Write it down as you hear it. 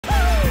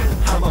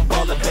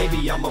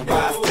baby, I'ma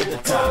rise to the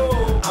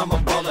top. I'm a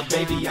baller,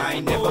 baby, I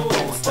ain't never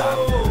gonna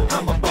stop.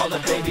 I'm a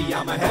baller, baby,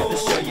 I'ma have to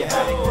show you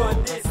how to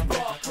run this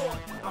ball.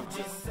 I'm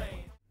just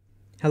saying.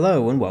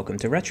 Hello and welcome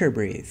to Retro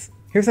Breeze.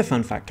 Here's a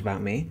fun fact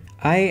about me.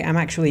 I am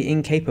actually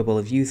incapable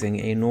of using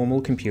a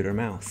normal computer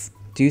mouse,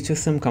 due to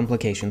some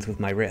complications with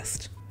my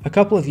wrist. A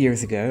couple of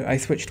years ago, I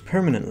switched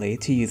permanently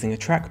to using a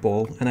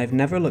trackball, and I've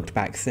never looked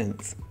back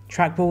since.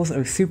 Trackballs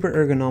are super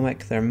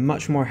ergonomic, they're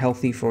much more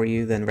healthy for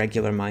you than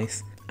regular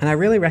mice, and I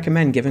really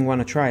recommend giving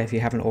one a try if you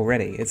haven't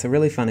already. It's a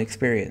really fun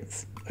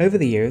experience. Over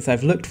the years,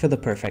 I've looked for the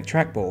perfect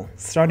trackball,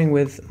 starting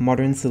with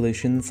modern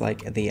solutions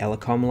like the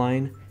Elecom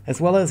line, as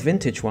well as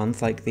vintage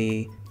ones like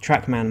the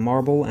Trackman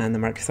Marble and the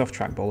Microsoft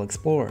Trackball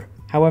Explorer.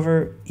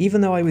 However,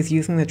 even though I was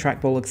using the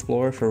Trackball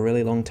Explorer for a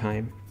really long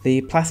time,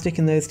 the plastic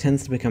in those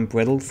tends to become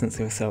brittle since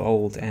they're so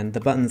old, and the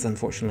buttons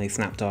unfortunately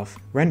snapped off,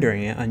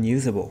 rendering it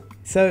unusable.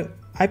 So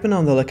I've been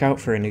on the lookout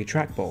for a new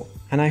trackball,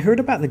 and I heard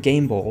about the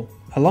Gameball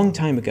a long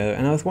time ago,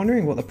 and I was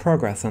wondering what the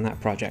progress on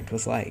that project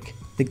was like.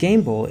 The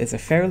Gameball is a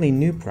fairly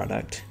new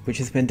product, which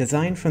has been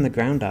designed from the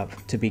ground up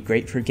to be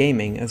great for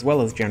gaming as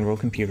well as general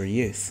computer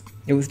use.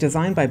 It was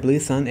designed by Blue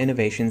Sun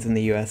Innovations in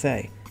the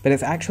USA, but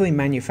it's actually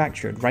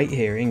manufactured right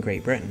here in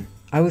Great Britain.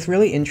 I was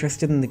really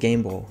interested in the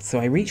Gameball,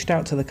 so I reached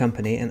out to the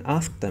company and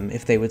asked them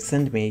if they would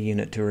send me a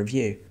unit to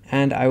review,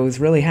 and I was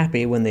really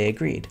happy when they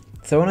agreed.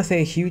 So I want to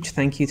say a huge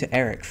thank you to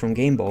Eric from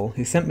Gameball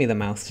who sent me the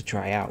mouse to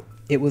try out.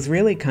 It was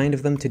really kind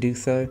of them to do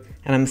so,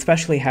 and I'm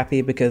especially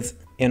happy because,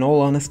 in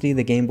all honesty,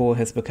 the Gameball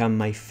has become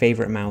my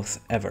favourite mouse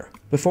ever.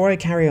 Before I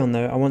carry on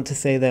though, I want to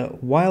say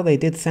that while they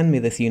did send me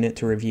this unit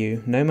to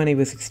review, no money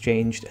was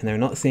exchanged and they're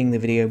not seeing the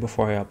video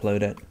before I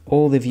upload it.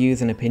 All the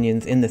views and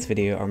opinions in this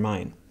video are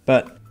mine.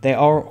 But they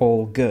are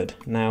all good.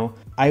 Now,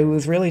 I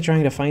was really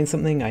trying to find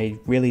something I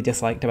really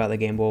disliked about the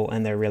Gameball,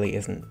 and there really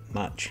isn't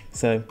much.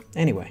 So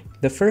anyway,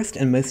 the first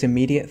and most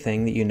immediate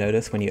thing that you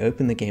notice when you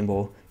open the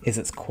Gameball is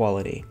its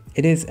quality.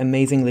 It is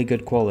amazingly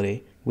good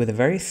quality, with a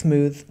very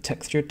smooth,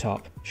 textured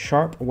top,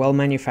 sharp,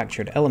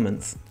 well-manufactured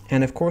elements,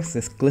 and of course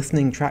this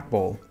glistening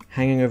trackball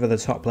hanging over the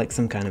top like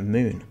some kind of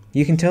moon.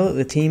 You can tell that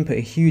the team put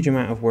a huge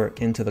amount of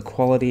work into the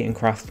quality and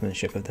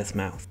craftsmanship of this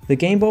mouse. The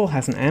Gameball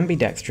has an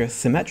ambidextrous,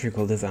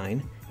 symmetrical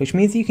design, which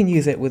means you can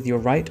use it with your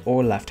right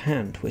or left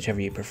hand, whichever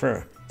you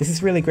prefer. This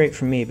is really great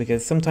for me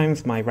because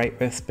sometimes my right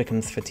wrist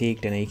becomes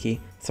fatigued and achy,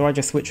 so I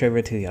just switch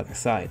over to the other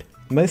side.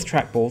 Most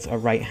trackballs are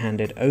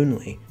right-handed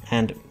only,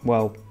 and,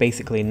 well,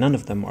 basically none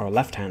of them are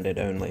left-handed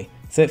only,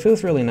 so it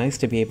feels really nice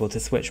to be able to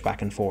switch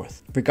back and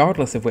forth.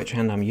 Regardless of which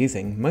hand I'm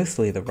using,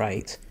 mostly the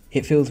right,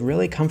 it feels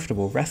really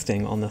comfortable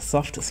resting on the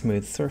soft,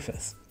 smooth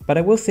surface. But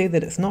I will say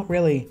that it's not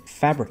really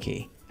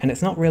fabric-y, and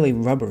it's not really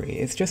rubbery,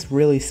 it's just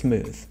really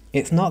smooth.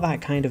 It's not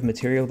that kind of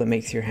material that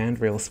makes your hand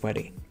real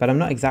sweaty, but I'm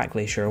not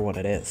exactly sure what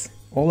it is.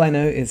 All I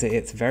know is that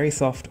it's very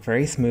soft,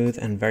 very smooth,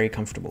 and very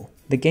comfortable.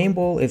 The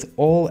Gameball is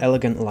all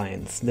elegant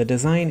lines. The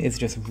design is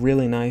just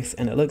really nice,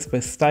 and it looks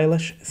both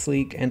stylish,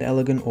 sleek, and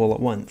elegant all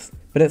at once.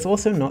 But it's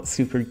also not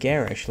super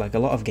garish like a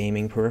lot of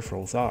gaming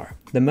peripherals are.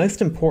 The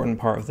most important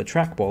part of the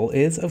trackball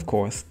is, of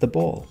course, the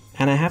ball.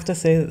 And I have to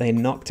say that they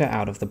knocked it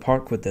out of the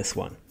park with this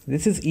one.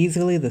 This is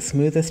easily the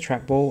smoothest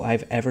trackball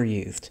I've ever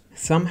used.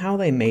 Somehow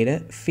they made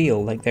it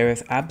feel like there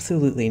is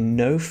absolutely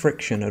no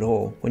friction at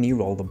all when you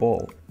roll the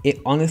ball. It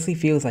honestly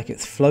feels like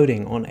it's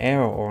floating on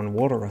air or on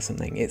water or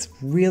something. It's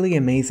really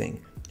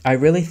amazing. I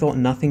really thought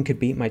nothing could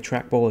beat my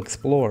Trackball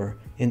Explorer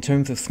in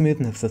terms of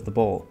smoothness of the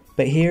ball,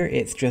 but here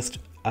it's just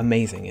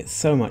amazing. It's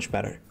so much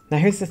better. Now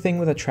here's the thing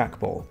with a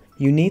trackball.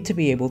 You need to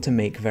be able to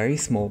make very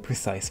small,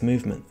 precise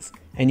movements,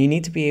 and you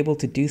need to be able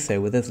to do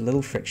so with as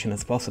little friction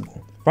as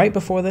possible. Right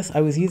before this,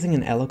 I was using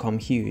an Elecom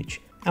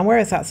Huge, and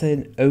whereas that's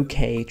an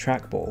okay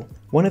trackball,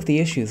 one of the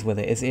issues with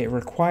it is it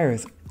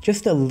requires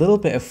just a little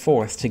bit of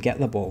force to get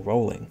the ball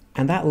rolling,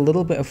 and that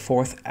little bit of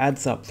force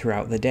adds up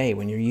throughout the day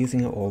when you're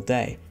using it all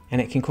day,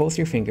 and it can cause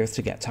your fingers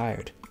to get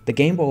tired. The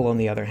Gameball, on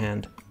the other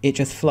hand, it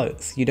just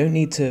floats. You don't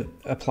need to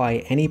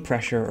apply any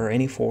pressure or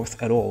any force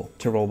at all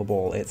to roll the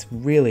ball. It's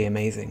really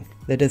amazing.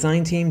 The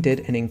design team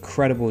did an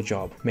incredible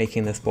job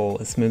making this ball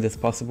as smooth as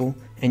possible,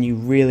 and you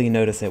really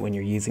notice it when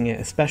you're using it,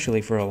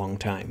 especially for a long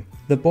time.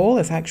 The ball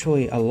is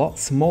actually a lot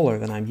smaller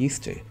than I'm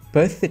used to.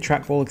 Both the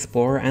Trackball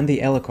Explorer and the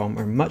Elecom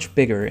are much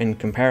bigger in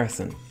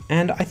comparison,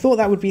 and I thought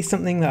that would be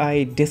something that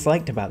I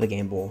disliked about the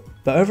Gameball,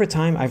 but over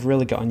time I've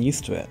really gotten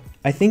used to it.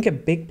 I think a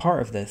big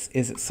part of this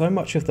is that so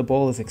much of the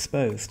ball is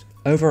exposed,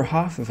 over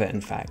half of it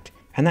in fact,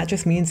 and that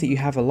just means that you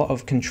have a lot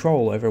of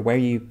control over where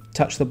you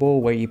touch the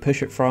ball, where you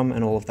push it from,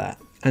 and all of that.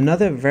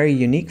 Another very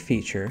unique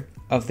feature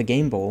of the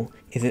Gameball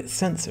is its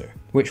sensor,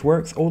 which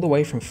works all the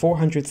way from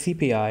 400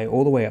 CPI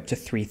all the way up to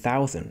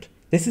 3000.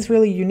 This is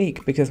really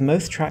unique because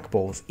most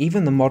trackballs,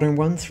 even the modern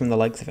ones from the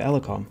likes of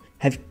Elecom,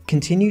 have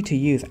continued to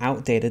use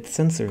outdated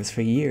sensors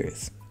for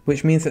years,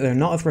 which means that they're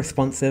not as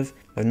responsive,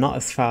 they're not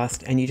as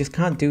fast, and you just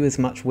can't do as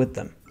much with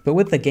them. But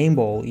with the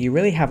Gameball, you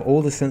really have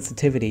all the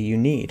sensitivity you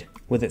need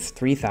with its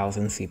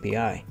 3000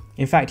 CPI.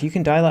 In fact, you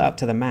can dial it up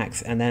to the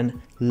max and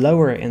then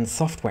lower it in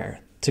software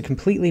to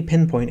completely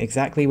pinpoint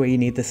exactly where you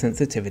need the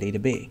sensitivity to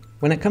be.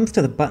 When it comes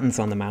to the buttons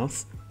on the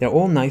mouse, they're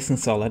all nice and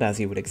solid as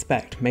you would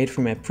expect, made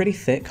from a pretty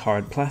thick,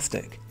 hard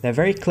plastic. They're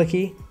very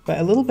clicky, but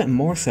a little bit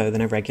more so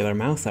than a regular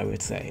mouse, I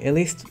would say, at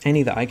least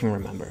any that I can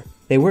remember.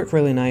 They work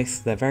really nice,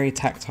 they're very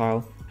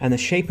tactile, and the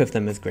shape of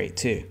them is great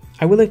too.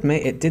 I will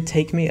admit it did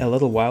take me a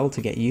little while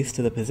to get used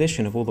to the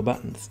position of all the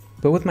buttons,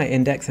 but with my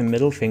index and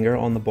middle finger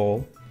on the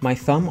ball, my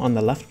thumb on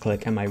the left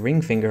click and my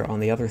ring finger on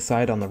the other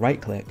side on the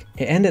right click,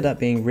 it ended up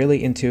being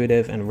really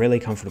intuitive and really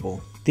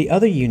comfortable. The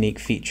other unique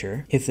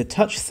feature is the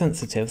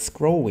touch-sensitive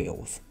scroll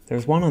wheels.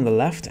 There's one on the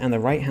left and the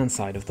right hand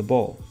side of the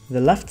ball.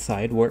 The left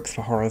side works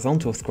for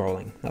horizontal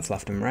scrolling, that's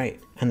left and right,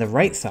 and the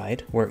right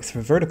side works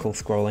for vertical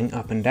scrolling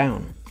up and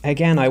down.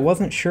 Again, I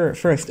wasn't sure at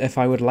first if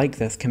I would like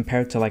this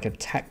compared to like a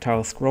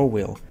tactile scroll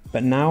wheel,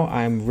 but now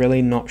I'm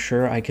really not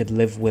sure I could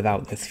live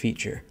without this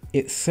feature.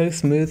 It's so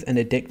smooth and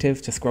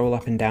addictive to scroll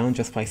up and down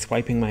just by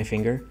swiping my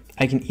finger.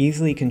 I can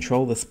easily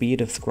control the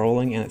speed of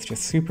scrolling and it's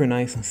just super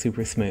nice and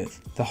super smooth.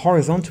 The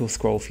horizontal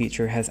scroll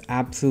feature has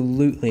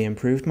absolutely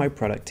improved my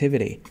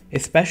productivity,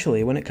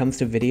 especially when it comes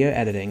to video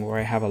editing where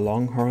I have a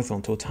long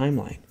horizontal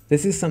timeline.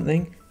 This is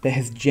something that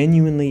has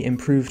genuinely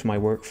improved my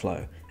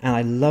workflow, and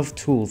I love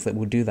tools that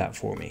will do that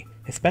for me,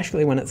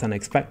 especially when it's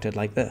unexpected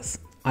like this.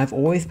 I've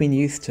always been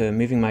used to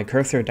moving my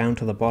cursor down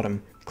to the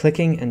bottom,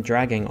 clicking and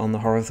dragging on the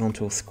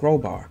horizontal scroll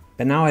bar,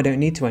 but now I don't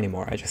need to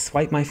anymore. I just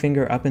swipe my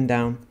finger up and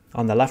down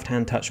on the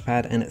left-hand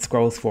touchpad and it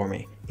scrolls for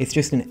me. It's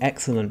just an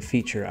excellent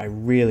feature, I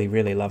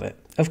really love it.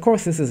 Of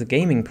course this is a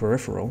gaming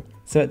peripheral,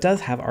 so it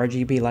does have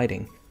RGB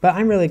lighting, but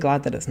I'm really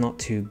glad that it's not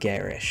too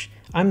garish.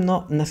 I'm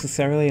not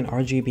necessarily an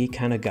RGB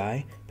kind of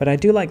guy, but I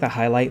do like the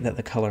highlight that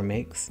the color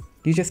makes.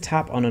 You just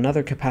tap on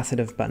another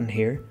capacitive button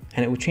here,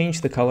 and it will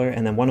change the color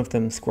and then one of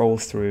them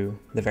scrolls through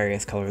the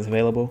various colors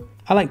available.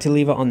 I like to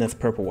leave it on this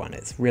purple one,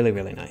 it's really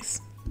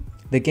nice.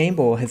 The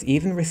Gameball has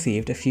even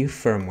received a few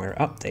firmware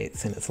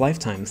updates in its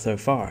lifetime so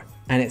far,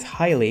 and it's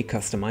highly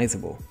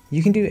customizable.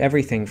 You can do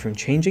everything from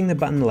changing the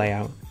button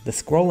layout, the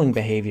scrolling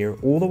behavior,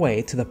 all the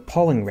way to the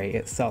polling rate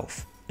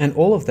itself. And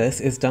all of this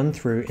is done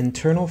through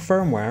internal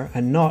firmware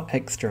and not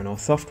external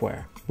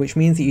software, which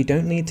means that you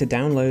don't need to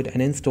download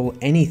and install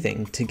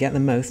anything to get the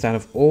most out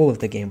of all of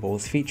the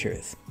Gameball's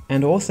features.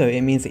 And also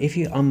it means that if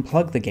you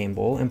unplug the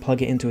Gameball and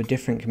plug it into a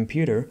different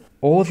computer,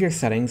 all of your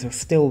settings are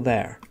still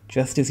there,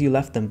 just as you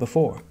left them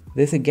before.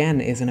 This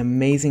again is an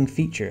amazing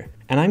feature,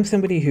 and I'm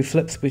somebody who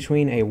flips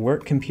between a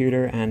work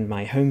computer and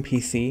my home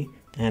PC,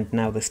 and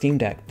now the Steam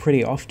Deck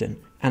pretty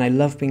often, and I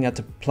love being able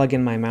to plug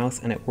in my mouse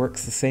and it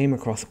works the same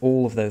across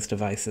all of those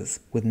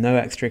devices, with no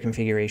extra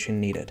configuration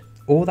needed.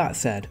 All that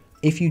said,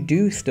 if you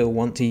do still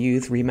want to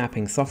use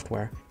remapping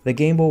software, the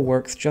Gameball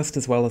works just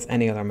as well as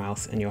any other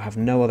mouse and you'll have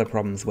no other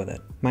problems with it.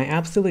 My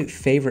absolute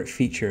favorite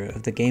feature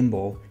of the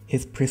Gameball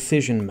is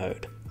precision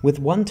mode. With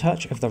one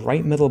touch of the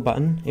right middle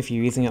button, if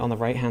you're using it on the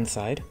right hand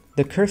side,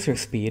 the cursor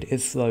speed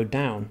is slowed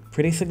down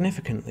pretty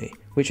significantly,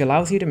 which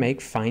allows you to make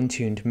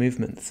fine-tuned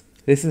movements.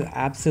 This is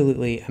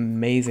absolutely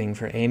amazing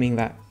for aiming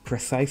that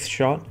precise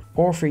shot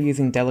or for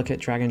using delicate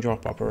drag and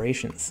drop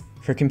operations.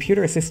 For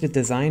computer-assisted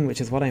design,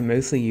 which is what I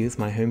mostly use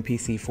my home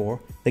PC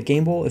for, the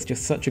Gameball is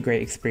just such a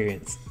great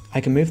experience. I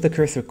can move the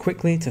cursor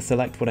quickly to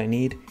select what I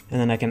need, and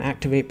then I can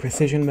activate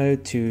precision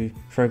mode to,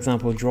 for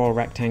example, draw a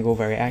rectangle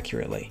very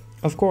accurately.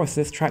 Of course,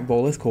 this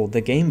trackball is called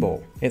the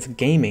Gameball. It's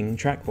gaming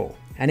trackball.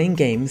 And in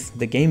games,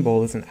 the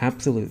Gameball is an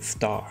absolute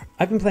star.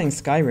 I've been playing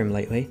Skyrim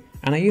lately,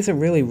 and I use a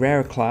really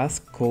rare class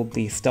called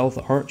the Stealth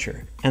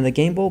Archer, and the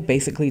Gameball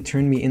basically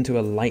turned me into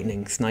a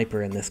lightning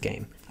sniper in this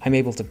game. I'm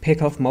able to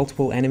pick off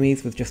multiple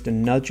enemies with just a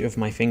nudge of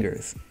my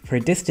fingers. For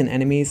distant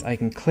enemies, I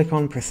can click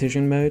on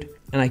precision mode,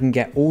 and I can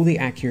get all the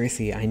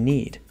accuracy I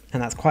need.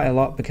 And that's quite a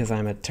lot because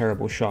I'm a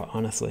terrible shot,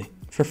 honestly.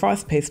 For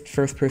fast-paced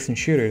first-person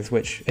shooters,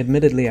 which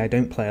admittedly I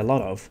don't play a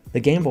lot of,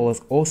 the Gameball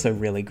is also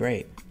really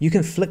great. You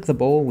can flick the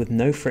ball with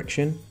no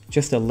friction,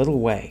 just a little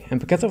way, and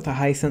because of the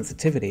high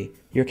sensitivity,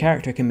 your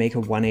character can make a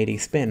 180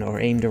 spin or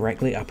aim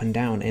directly up and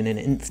down in an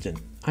instant.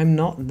 I'm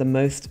not the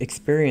most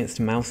experienced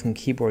mouse and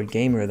keyboard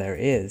gamer there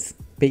is,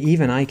 but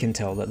even I can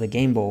tell that the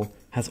Gameball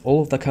has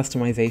all of the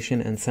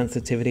customization and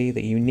sensitivity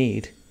that you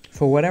need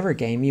for whatever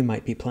game you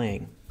might be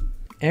playing.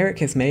 Eric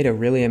has made a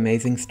really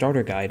amazing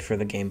starter guide for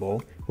the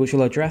Gameball, which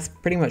will address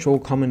pretty much all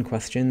common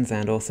questions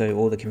and also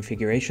all the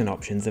configuration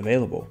options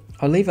available.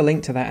 I'll leave a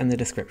link to that in the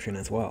description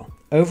as well.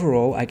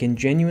 Overall, I can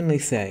genuinely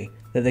say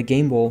that the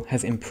Gameball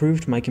has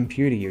improved my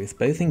computer use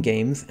both in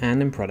games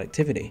and in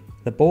productivity.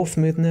 The ball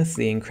smoothness,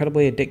 the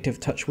incredibly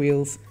addictive touch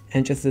wheels,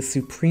 and just the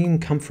supreme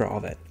comfort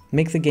of it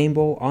makes the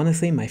Gameball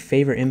honestly my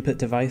favorite input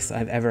device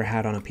I've ever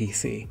had on a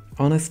PC.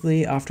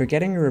 Honestly, after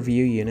getting a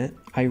review unit,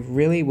 I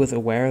really was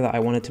aware that I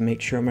wanted to make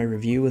sure my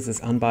review was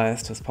as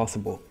unbiased as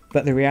possible.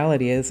 But the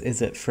reality is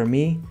that for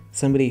me,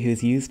 somebody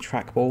who's used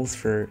trackballs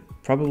for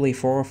probably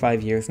 4 or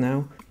 5 years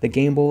now, the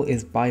Gameball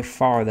is by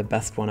far the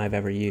best one I've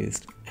ever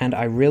used, and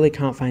I really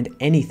can't find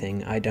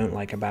anything I don't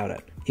like about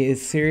it. It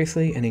is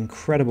seriously an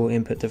incredible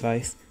input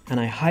device,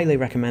 and I highly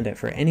recommend it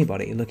for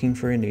anybody looking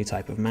for a new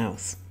type of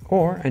mouse.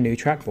 Or a new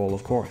trackball,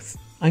 of course.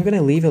 I'm going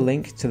to leave a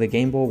link to the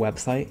Gameball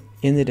website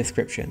in the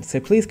description, so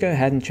please go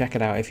ahead and check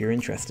it out if you're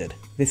interested.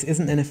 This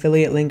isn't an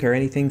affiliate link or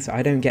anything, so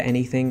I don't get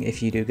anything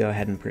if you do go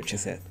ahead and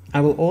purchase it.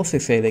 I will also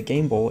say that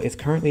Gameball is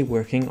currently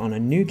working on a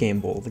new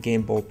Gameball, the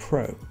Gameball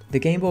Pro. The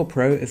Gameball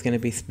Pro is going to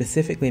be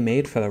specifically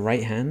made for the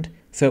right hand,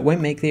 so it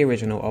won't make the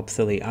original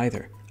obsolete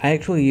either. I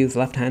actually use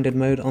left-handed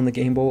mode on the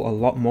Gameball a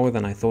lot more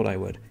than I thought I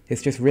would.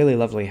 It's just really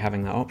lovely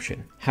having that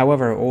option.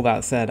 However, all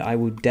that said, I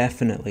will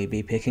definitely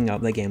be picking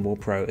up the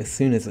Gameball Pro as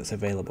soon as it's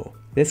available.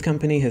 This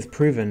company has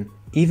proven,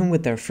 even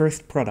with their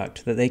first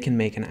product, that they can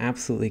make an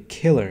absolutely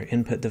killer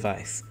input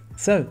device.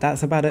 So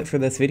that's about it for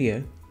this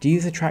video. Do you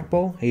use a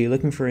trackball? Are you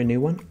looking for a new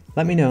one?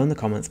 Let me know in the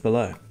comments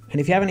below. And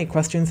if you have any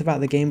questions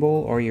about the Gameball,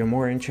 or you're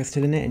more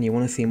interested in it and you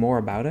want to see more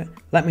about it,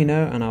 let me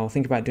know and I'll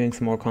think about doing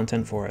some more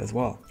content for it as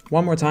well.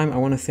 One more time, I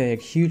want to say a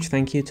huge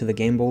thank you to the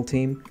Gameball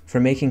team for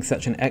making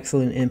such an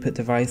excellent input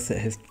device that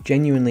has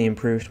genuinely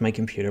improved my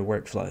computer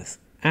workflows.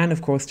 And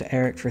of course to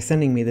Eric for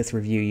sending me this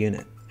review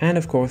unit. And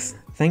of course,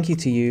 thank you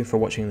to you for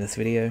watching this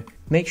video.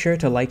 Make sure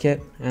to like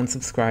it and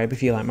subscribe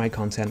if you like my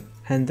content.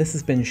 And this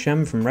has been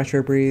Shem from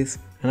RetroBreeze,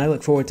 and I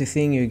look forward to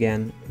seeing you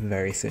again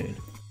very soon.